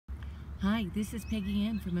Hi, this is Peggy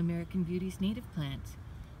Ann from American Beauties Native Plants.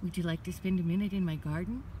 Would you like to spend a minute in my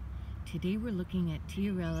garden? Today we're looking at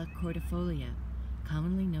Tiarella cordifolia,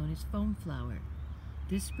 commonly known as foam flower.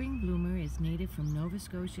 This spring bloomer is native from Nova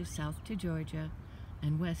Scotia south to Georgia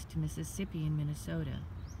and west to Mississippi and Minnesota.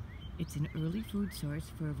 It's an early food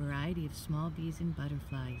source for a variety of small bees and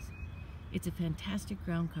butterflies. It's a fantastic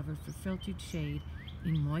ground cover for filtered shade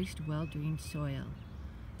in moist, well-drained soil.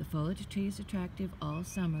 The foliage tree is attractive all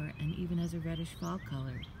summer and even has a reddish fall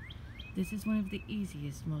color. This is one of the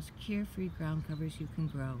easiest, most carefree ground covers you can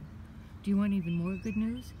grow. Do you want even more good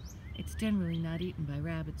news? It's generally not eaten by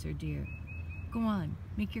rabbits or deer. Go on,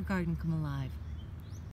 make your garden come alive.